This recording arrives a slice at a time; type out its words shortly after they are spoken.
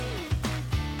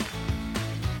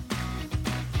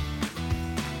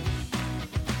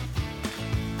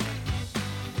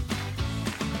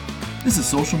This is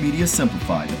Social Media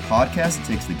Simplified, the podcast that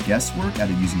takes the guesswork out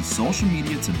of using social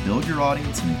media to build your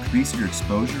audience and increase your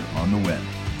exposure on the web.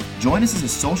 Join us as a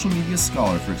social media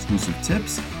scholar for exclusive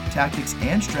tips, tactics,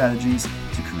 and strategies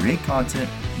to create content,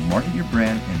 market your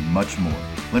brand, and much more.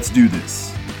 Let's do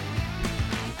this.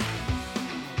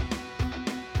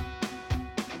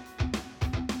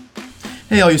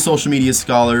 Hey, all you social media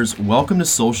scholars. Welcome to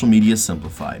Social Media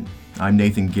Simplified. I'm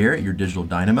Nathan Garrett, your digital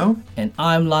dynamo. And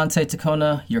I'm Lante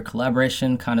Tacona, your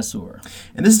collaboration connoisseur.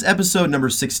 And this is episode number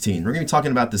 16. We're going to be talking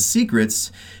about the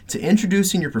secrets to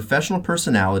introducing your professional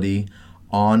personality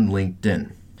on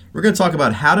LinkedIn. We're going to talk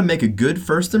about how to make a good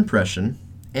first impression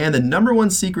and the number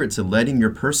one secret to letting your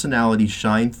personality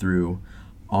shine through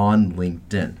on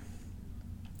LinkedIn.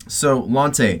 So,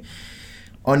 Lante,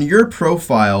 on your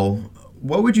profile,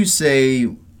 what would you say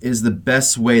is the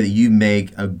best way that you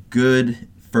make a good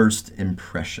first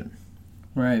impression?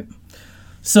 Right.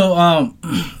 So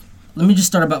let me just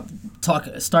start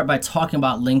by talking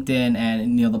about LinkedIn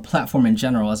and the platform in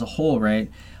general as a whole. Right.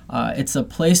 It's a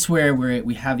place where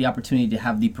we have the opportunity to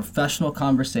have the professional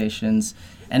conversations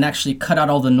and actually cut out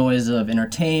all the noise of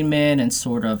entertainment and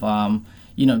sort of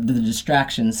the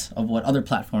distractions of what other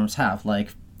platforms have,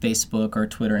 like Facebook or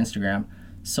Twitter, Instagram.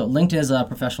 So LinkedIn is a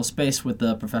professional space with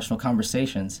the professional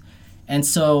conversations. And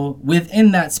so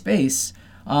within that space,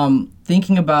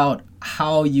 thinking about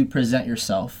how you present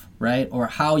yourself, right? Or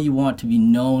how you want to be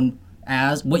known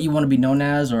as, what you want to be known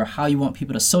as, or how you want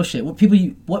people to associate. What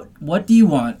do you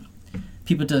want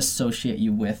people to associate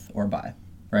you with or by,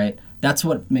 right? That's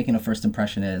what making a first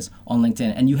impression is on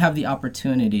LinkedIn. And you have the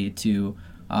opportunity to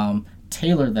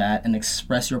tailor that and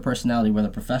express your personality, whether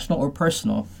professional or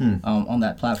personal, on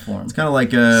that platform. It's kind of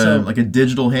like a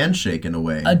digital handshake in a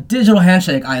way. A digital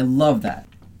handshake. I love that.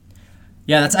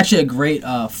 Yeah, that's actually a great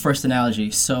first analogy.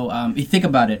 So you think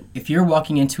about it. If you're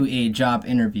walking into a job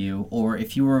interview or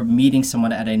if you were meeting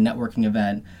someone at a networking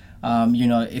event,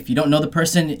 if you don't know the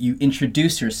person, you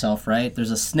introduce yourself, right?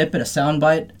 There's a snippet, a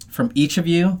soundbite from each of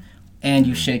you, and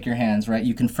you shake your hands, right?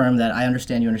 You confirm that I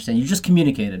understand, you understand. You just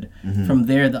communicated. Mm-hmm. From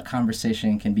there, the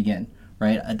conversation can begin,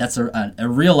 right? That's a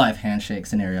real-life handshake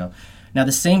scenario. Now,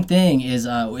 the same thing is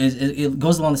it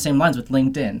goes along the same lines with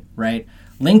LinkedIn, right?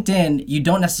 LinkedIn, you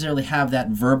don't necessarily have that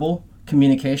verbal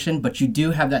communication, but you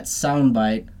do have that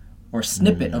soundbite or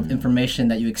snippet of information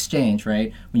that you exchange,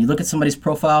 right? When you look at somebody's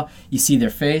profile, you see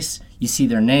their face, you see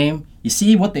their name, you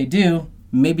see what they do,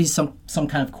 maybe some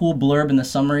kind of cool blurb in the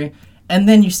summary, and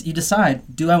then you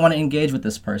decide, do I want to engage with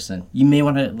this person? You may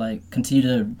want to continue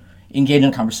to engage in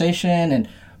a conversation and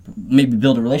maybe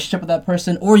build a relationship with that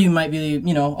person, or you might be,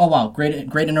 oh wow, great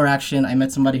interaction. I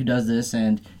met somebody who does this,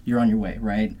 and you're on your way,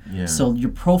 right? Yeah. So your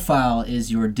profile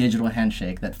is your digital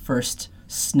handshake, that first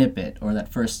snippet or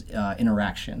that first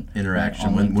interaction.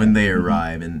 When they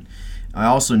arrive, and I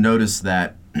also noticed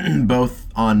that both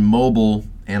on mobile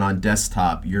and on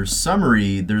desktop, your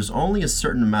summary, there's only a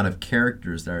certain amount of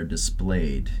characters that are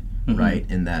displayed, right,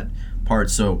 in that part.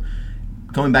 So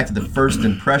going back to the first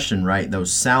impression, right,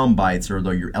 those sound bites or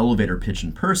your elevator pitch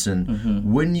in person,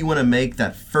 wouldn't you want to make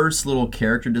that first little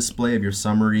character display of your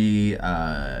summary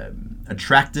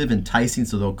attractive, enticing,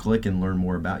 so they'll click and learn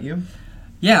more about you?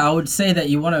 Yeah, I would say that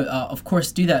you want to, of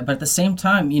course, do that. But at the same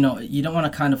time, you don't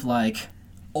want to kind of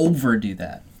overdo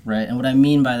that, right? And what I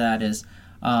mean by that is,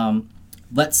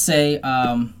 let's say,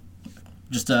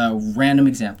 just a random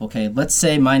example, okay? Let's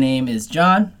say my name is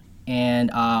John, and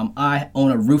I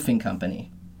own a roofing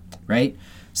company, right?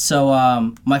 So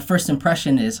my first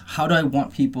impression is, how do I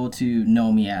want people to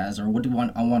know me as, or what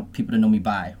I want people to know me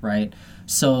by, right?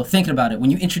 So thinking about it, when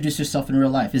you introduce yourself in real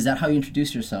life, is that how you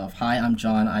introduce yourself? Hi, I'm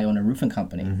John, I own a roofing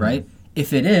company, right?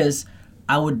 If it is,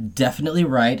 I would definitely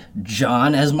write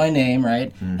John as my name,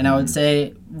 right? And I would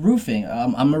say roofing.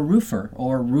 I'm a roofer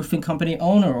or roofing company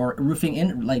owner or roofing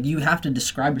you have to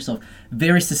describe yourself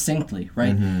very succinctly,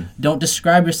 right? Don't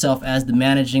describe yourself as the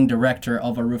managing director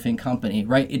of a roofing company,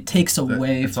 right? It takes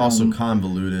away It's also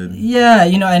convoluted. Yeah,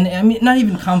 and I mean, not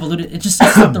even convoluted. It's just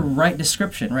not the right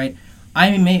description, right?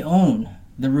 I may own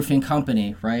the roofing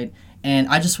company, right? And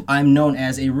I'm known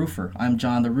as a roofer. I'm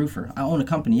John the Roofer. I own a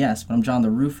company, yes, but I'm John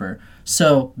the Roofer.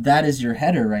 So that is your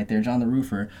header right there, John the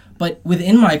Roofer. But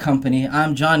within my company,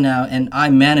 I'm John now, and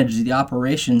I manage the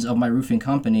operations of my roofing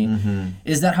company.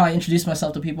 Is that how I introduce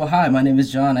myself to people? Hi, my name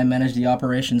is John. I manage the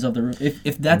operations of the roof.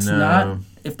 If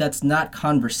that's not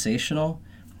conversational,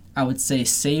 I would say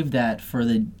save that for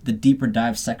the deeper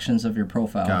dive sections of your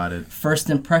profile. Got it. First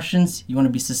impressions, you want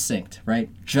to be succinct, right?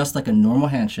 Just like a normal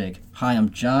handshake. Hi,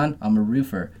 I'm John. I'm a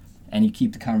roofer. And you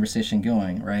keep the conversation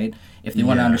going, right? If they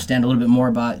want to understand a little bit more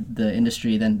about the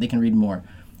industry, then they can read more.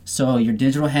 So your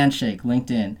digital handshake,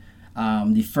 LinkedIn.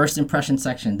 The first impression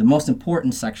section, the most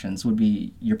important sections would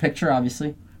be your picture,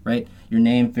 obviously, right? Your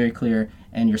name, very clear,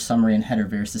 and your summary and header,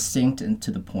 very succinct and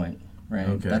to the point, right?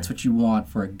 Okay. That's what you want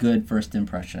for a good first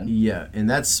impression. Yeah, and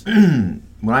that's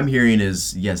what I'm hearing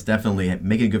is, yes, definitely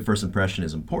making a good first impression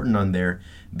is important on there.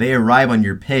 They arrive on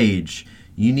your page.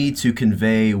 You need to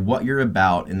convey what you're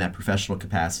about in that professional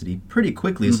capacity pretty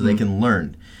quickly so they can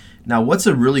learn. Now, what's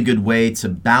a really good way to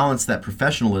balance that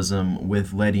professionalism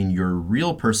with letting your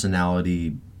real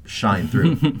personality shine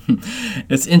through?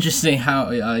 It's interesting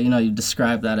how you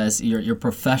describe that as your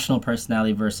professional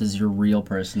personality versus your real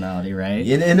personality, right?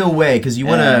 In a way, because you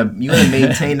want to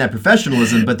maintain that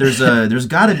professionalism, but there's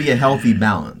got to be a healthy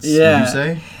balance. Yeah. Would you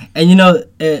say? And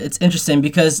it's interesting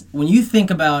because when you think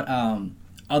about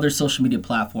other social media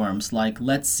platforms, like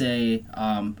let's say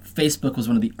Facebook was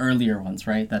one of the earlier ones,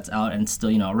 right? That's out and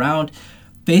still around.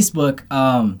 Facebook,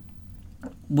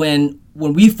 when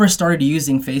we first started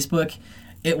using Facebook,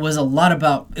 it was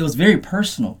very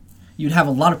personal. You'd have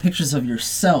a lot of pictures of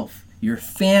yourself, your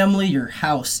family, your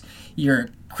house, your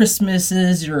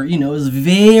Christmases, it was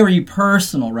very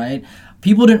personal, right?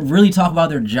 People didn't really talk about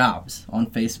their jobs on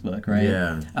Facebook, right?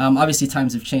 Yeah. Obviously,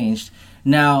 times have changed.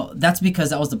 Now, that's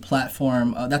because that was the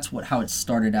platform. That's how it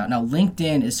started out. Now,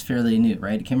 LinkedIn is fairly new,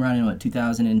 right? It came around in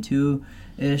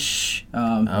 2002-ish.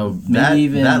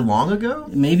 That long ago?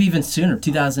 Maybe even sooner,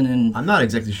 2000 and... I'm not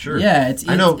exactly sure. Yeah,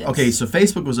 I know. Okay, so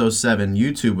Facebook was 07.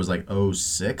 YouTube was like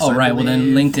 06. Oh, right. Well,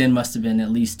 then LinkedIn must have been at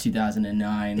least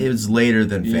 2009. It was later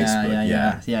than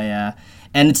Facebook. Yeah.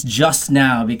 And it's just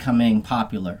now becoming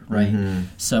popular, right? Mm-hmm.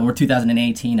 So we're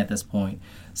 2018 at this point.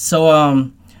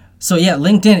 So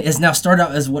LinkedIn is now started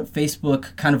out as what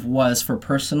Facebook kind of was for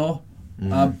personal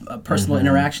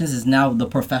interactions, is now the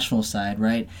professional side,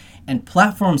 right? And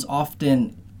platforms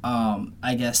often,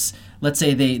 let's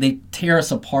say they tear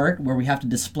us apart where we have to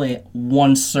display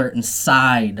one certain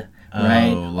side,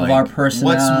 right, of our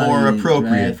personality. What's more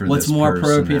appropriate right? for what's this more person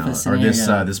appropriate now, for the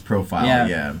scenario. or this profile?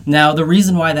 Yeah. Now the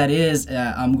reason why that is,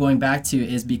 I'm going back to,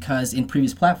 is because in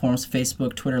previous platforms,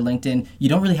 Facebook, Twitter, LinkedIn, you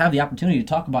don't really have the opportunity to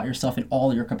talk about yourself in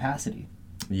all your capacity.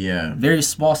 Yeah. Very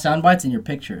small sound bites in your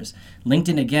pictures.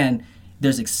 LinkedIn, again,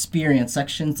 there's experience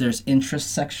sections, there's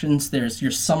interest sections, there's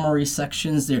your summary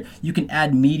sections. There you can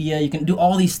add media, you can do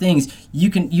all these things.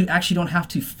 You actually don't have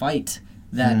to fight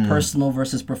that personal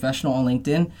versus professional on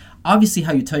LinkedIn. Obviously,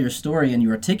 how you tell your story and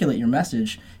you articulate your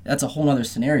message, that's a whole other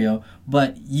scenario.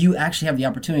 But you actually have the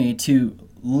opportunity to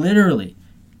literally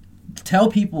tell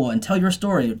people and tell your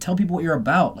story, tell people what you're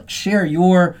about, like share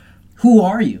who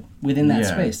are you within that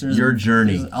space. Your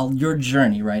journey. Your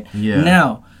journey, right? Yeah.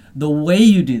 Now, the way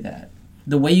you do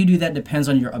that depends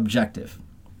on your objective.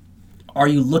 Are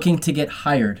you looking to get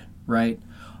hired, right?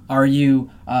 Are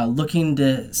you looking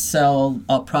to sell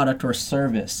a product or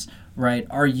service, right?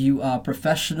 Are you a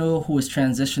professional who is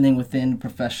transitioning within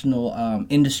professional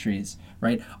industries,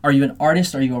 right? Are you an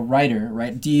artist? Are you a writer,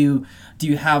 right? Do you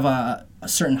have a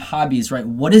certain hobbies, right?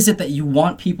 What is it that you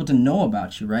want people to know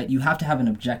about you, right? You have to have an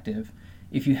objective.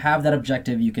 If you have that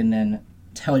objective, you can then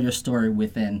tell your story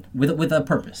with a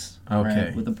purpose. Okay,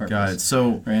 right? With a purpose. Got it.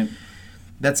 So right?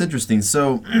 That's interesting.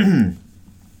 So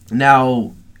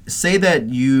now, say that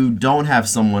you don't have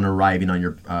someone arriving on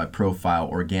your profile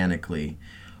organically.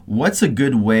 What's a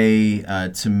good way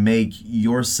to make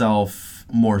yourself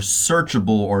more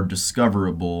searchable or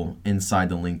discoverable inside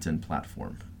the LinkedIn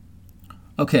platform?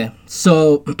 Okay,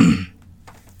 so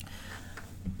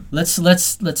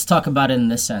let's talk about it in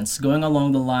this sense, going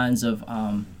along the lines of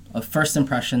first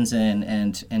impressions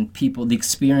and people, the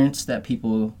experience that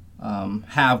people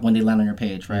have when they land on your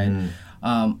page, right?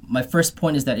 Mm-hmm. My first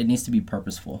point is that it needs to be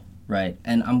purposeful, right?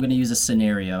 And I'm going to use a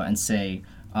scenario and say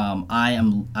I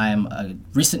am a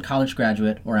recent college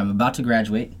graduate, or I'm about to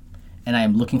graduate, and I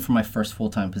am looking for my first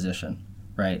full-time position,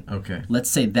 right? Okay. Let's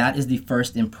say that is the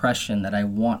first impression that I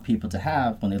want people to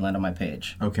have when they land on my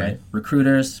page. Okay. Right?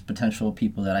 Recruiters, potential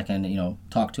people that I can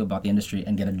talk to about the industry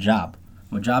and get a job.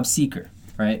 I'm a job seeker,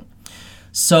 right?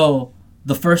 So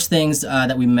the first things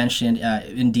that we mentioned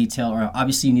in detail are,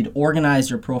 obviously you need to organize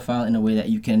your profile in a way that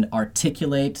you can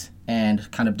articulate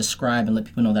and kind of describe and let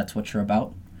people know that's what you're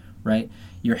about, right?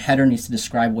 Your header needs to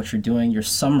describe what you're doing. Your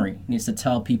summary needs to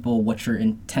tell people what your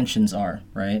intentions are,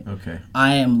 right? Okay.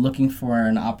 I am looking for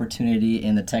an opportunity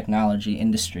in the technology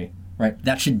industry, right?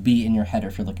 That should be in your header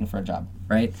if you're looking for a job,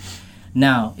 right?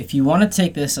 Now, if you want to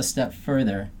take this a step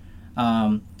further,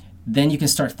 then you can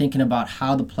start thinking about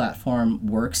how the platform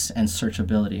works and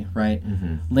searchability, right?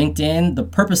 Mm-hmm. LinkedIn, the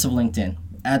purpose of LinkedIn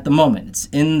at the moment,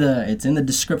 it's in the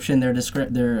description, their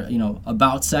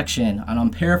about section, and I'm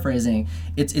paraphrasing.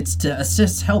 It's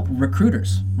to help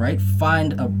recruiters, right,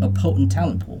 find a potent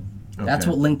talent pool, That's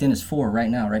Okay. what LinkedIn is for right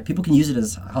now, right? People can use it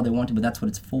as how they want to, but that's what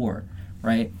it's for,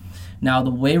 right? Now,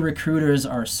 the way recruiters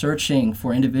are searching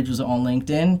for individuals on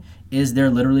LinkedIn is they're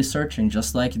literally searching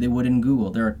just like they would in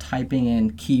Google. They're typing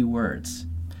in keywords.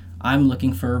 I'm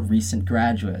looking for recent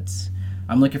graduates.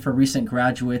 I'm looking for recent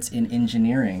graduates in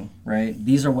engineering, right?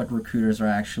 These are what recruiters are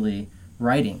actually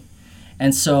writing.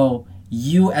 And so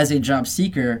you as a job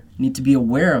seeker need to be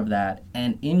aware of that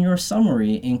and in your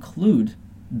summary include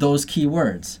those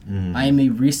keywords. I am a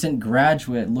recent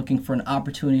graduate looking for an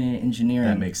opportunity in engineering.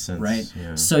 That makes sense, right?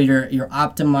 yeah. So you're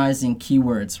optimizing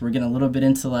keywords. We're getting a little bit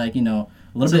into like, a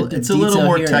little bit It's a little detail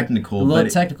more here. technical, a little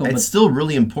but technical, it's but still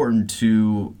really important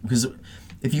to, because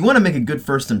if you want to make a good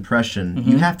first impression,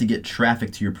 Mm-hmm. you have to get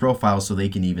traffic to your profile so they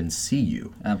can even see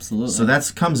you. absolutely. So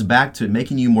that comes back to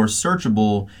making you more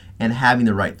searchable and having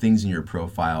the right things in your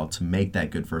profile to make that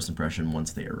good first impression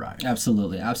once they arrive.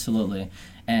 Absolutely, absolutely,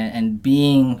 and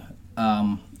being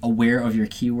aware of your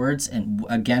keywords and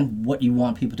again what you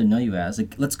want people to know you as.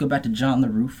 Like, let's go back to John the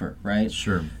Roofer, right?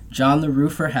 Sure. John the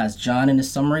Roofer has John in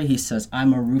his summary. He says,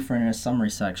 "I'm a roofer" in his summary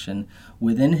section.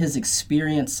 Within his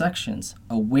experience sections,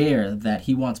 aware that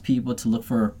he wants people to look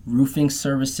for roofing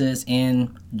services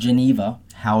in Geneva.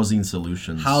 Housing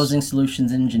solutions. Housing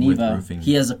solutions in Geneva. roofing.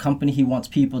 He has a company he wants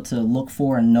people to look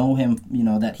for and know him,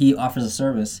 that he offers a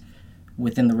service.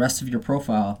 Within the rest of your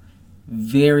profile,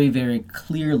 very, very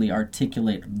clearly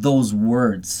articulate those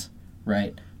words,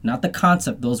 right? Not the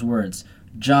concept, those words.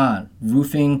 John,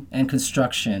 roofing and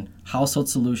construction, household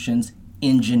solutions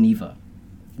in Geneva.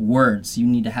 Words. You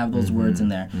need to have those words in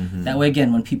there. That way,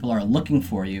 again, when people are looking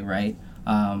for you, right,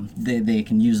 they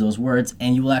can use those words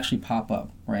and you will actually pop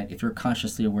up, right? If you're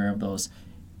consciously aware of those,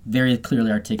 very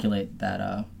clearly articulate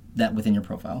that within your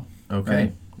profile. Okay.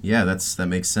 Right? Yeah, that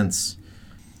makes sense.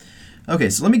 Okay,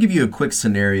 so let me give you a quick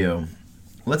scenario.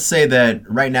 Let's say that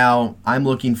right now I'm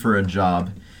looking for a job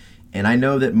and I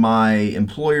know that my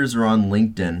employers are on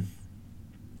LinkedIn,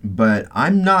 but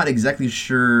I'm not exactly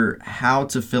sure how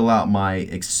to fill out my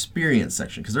experience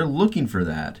section because they're looking for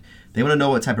that. They want to know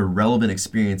what type of relevant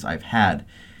experience I've had.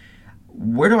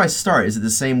 Where do I start? Is it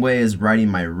the same way as writing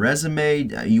my resume?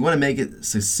 You want to make it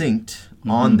succinct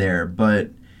on there, but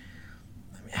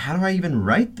how do I even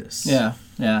write this?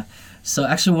 Yeah. So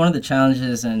actually one of the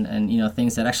challenges and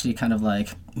things that actually kind of like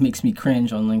makes me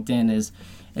cringe on LinkedIn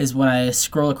is when I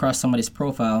scroll across somebody's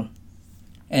profile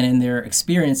and in their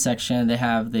experience section they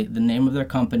have the name of their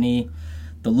company,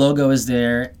 the logo is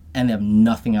there, and they have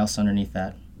nothing else underneath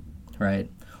that, right?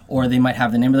 Or they might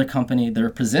have the name of their company, their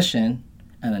position,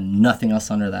 and then nothing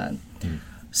else under that.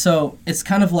 So it's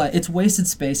kind of like it's wasted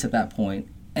space at that point.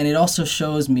 And it also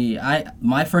shows me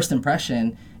my first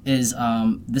impression is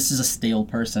this is a stale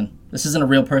person. This isn't a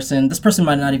real person. This person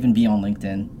might not even be on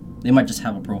LinkedIn. They might just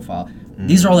have a profile.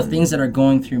 These are all the things that are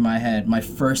going through my head, my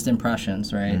first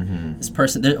impressions, right? This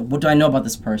person, what do I know about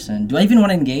this person? Do I even want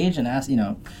to engage and ask,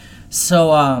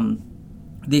 So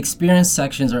the experience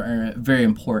sections are very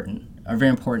important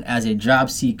as a job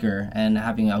seeker and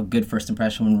having a good first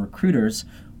impression when recruiters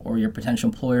or your potential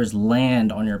employers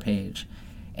land on your page.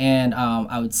 And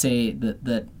I would say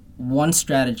that one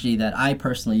strategy that I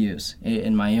personally use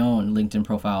in my own LinkedIn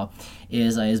profile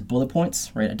is bullet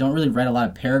points, right? I don't really write a lot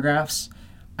of paragraphs.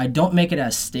 I don't make it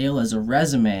as stale as a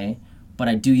resume, but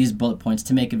I do use bullet points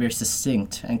to make it very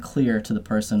succinct and clear to the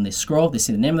person. They scroll, they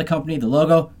see the name of the company, the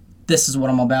logo, this is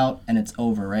what I'm about, and it's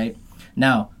over, right?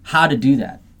 Now, how to do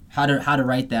that? How to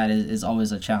write that is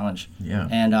always a challenge. Yeah.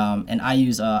 And I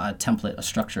use a template, a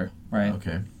structure, right?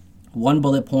 Okay. One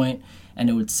bullet point, and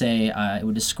it would say, it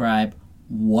would describe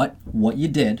what you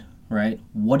did, right?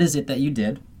 What is it that you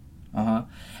did?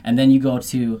 And then you go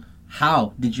to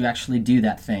how did you actually do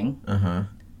that thing?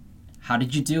 How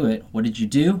did you do it? What did you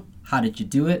do? How did you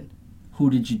do it? Who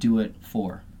did you do it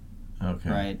for? Okay.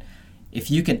 Right?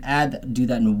 If you can do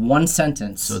that in one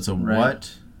sentence. So it's a right?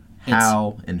 what,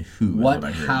 how, and who. is What,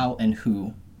 I heard. how, and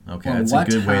who. Okay, Or that's what,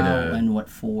 a good way how, to. and what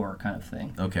for kind of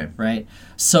thing. Okay. Right?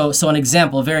 So an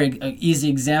example, a very easy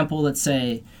example, let's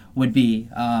say, would be,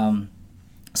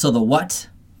 so the what,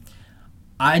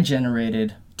 I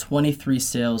generated 23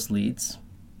 sales leads.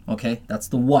 Okay, that's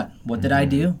the what. What did I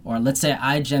do? Or let's say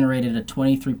I generated a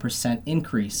 23%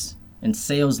 increase in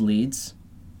sales leads,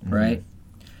 right?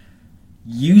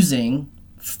 Using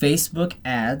Facebook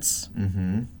ads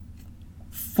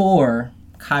for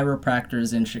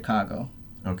chiropractors in Chicago.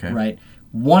 Okay. Right?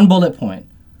 One bullet point.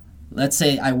 Let's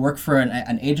say I work for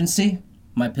an agency.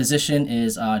 My position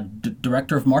is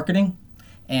director of marketing,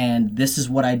 and this is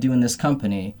what I do in this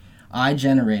company. I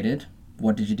generated,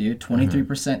 what did you do?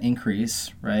 23%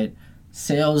 increase, right?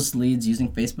 Sales leads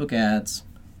using Facebook ads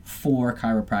for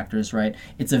chiropractors, right?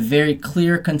 It's a very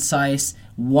clear, concise,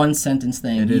 one sentence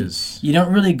thing. It is. You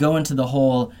don't really go into the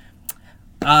whole,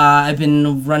 I've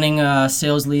been running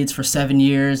sales leads for 7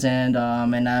 years, and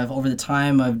I've over the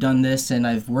time I've done this, and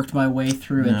I've worked my way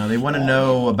through. No, they want to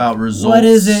know about results. What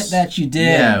is it that you did?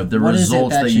 Yeah, the what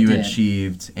results that you did?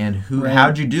 achieved, and who, Right.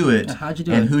 how'd you do it, How'd you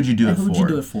do and it? who'd you do And it for. who'd you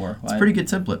do it for? It's a pretty good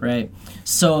template. Right.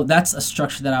 So that's a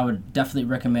structure that I would definitely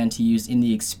recommend to use in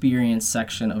the experience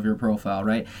section of your profile,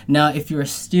 right? Now, if you're a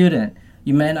student,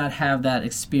 you may not have that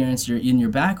experience in your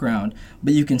background,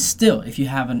 but you can still, if you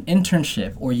have an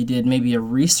internship or you did maybe a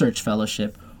research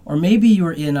fellowship, or maybe you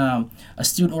were in a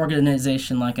student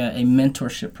organization like a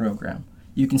mentorship program,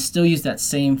 you can still use that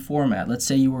same format. Let's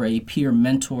say you were a peer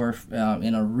mentor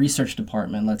in a research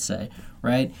department, let's say,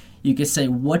 right? You could say,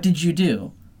 what did you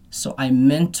do? So I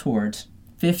mentored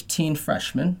 15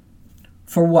 freshmen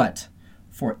for what?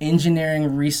 For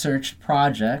engineering research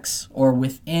projects or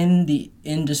within the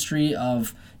industry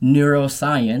of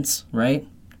neuroscience, right?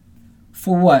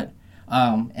 For what?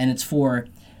 And it's for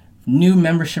new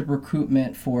membership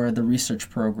recruitment for the research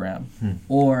program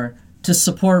or to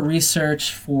support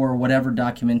research for whatever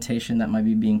documentation that might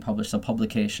be being published, a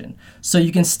publication. So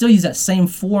you can still use that same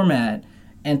format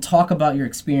and talk about your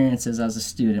experiences as a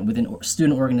student within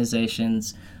student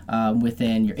organizations,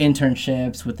 within your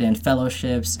internships, within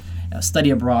fellowships, study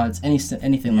abroads,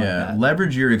 anything like that.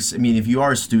 Leverage your. I mean, if you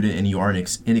are a student and you are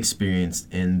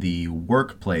inexperienced in the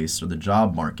workplace or the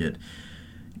job market,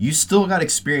 you still got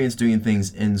experience doing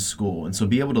things in school, and so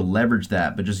be able to leverage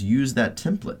that, but just use that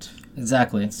template.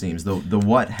 Exactly. It seems the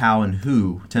what, how, and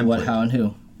who template. What, how, and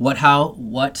who. What,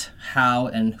 how,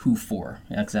 and who for.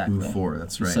 Exactly. Who for?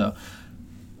 That's right. So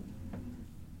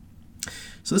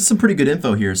this is some pretty good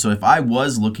info here. So if I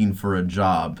was looking for a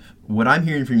job, what I'm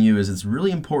hearing from you is it's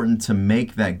really important to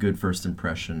make that good first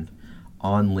impression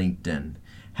on LinkedIn.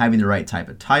 Having the right type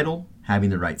of title, having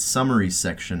the right summary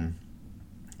section,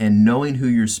 and knowing who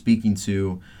you're speaking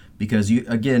to, because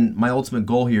again, my ultimate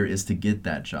goal here is to get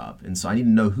that job. And so I need to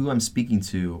know who I'm speaking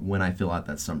to when I fill out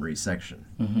that summary section.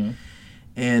 Mm-hmm.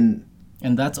 And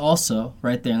that's also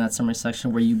right there in that summary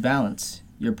section where you balance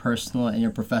your personal and your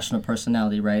professional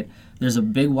personality, right? There's a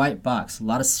big white box, a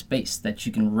lot of space that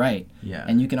you can write,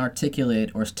 and you can articulate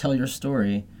or tell your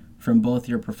story from both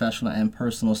your professional and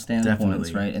personal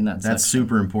standpoints, right? In that That's section.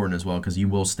 super important as well, because you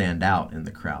will stand out in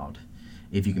the crowd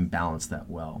if you can balance that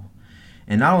well.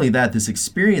 And not only that, this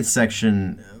experience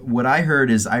section, what I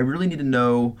heard is I really need to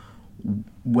know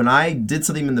when I did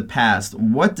something in the past,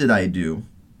 what did I do?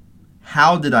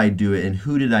 How did I do it, and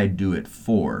who did I do it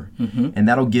for? Mm-hmm. And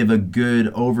that'll give a good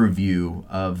overview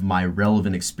of my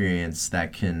relevant experience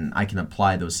that I can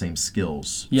apply those same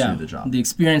skills to the job. The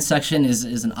experience section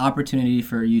is an opportunity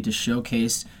for you to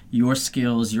showcase your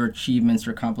skills, your achievements,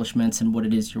 your accomplishments, and what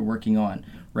it is you're working on,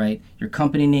 right? Your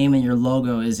company name and your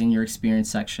logo is in your experience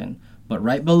section. But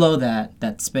right below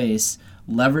that space,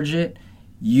 leverage it,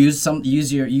 use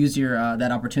your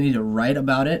that opportunity to write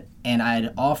about it, and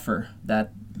I'd offer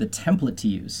that the template to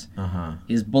use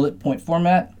is bullet point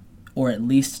format, or at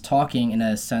least talking in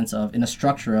a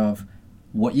structure of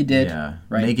what you did,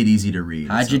 right? Make it easy to read.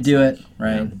 How'd you do it,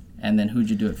 right? Yeah. And then who'd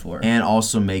you do it for? And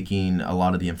also making a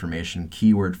lot of the information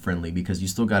keyword friendly, because you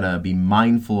still gotta be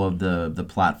mindful of the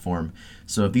platform.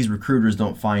 So if these recruiters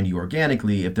don't find you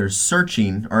organically, if they're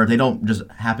searching, or if they don't just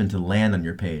happen to land on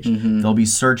your page, they'll be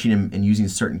searching and using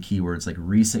certain keywords like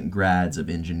recent grads of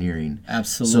engineering.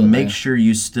 Absolutely. So make sure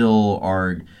you still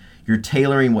you're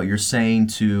tailoring what you're saying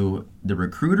to the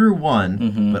recruiter,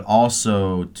 but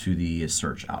also to the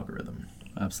search algorithm.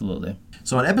 Absolutely.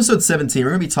 So on episode 17,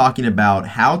 we're going to be talking about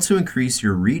how to increase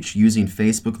your reach using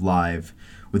Facebook Live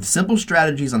with simple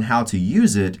strategies on how to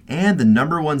use it and the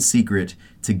 #1 secret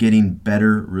to getting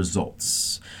better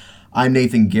results. I'm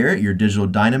Nathan Garrett, your digital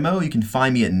dynamo. You can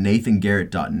find me at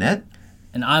nathangarrett.net.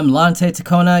 And I'm Lante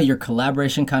Tacona, your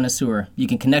collaboration connoisseur. You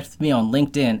can connect with me on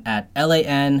LinkedIn at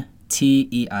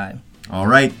LANTEI. All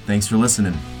right, thanks for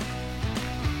listening.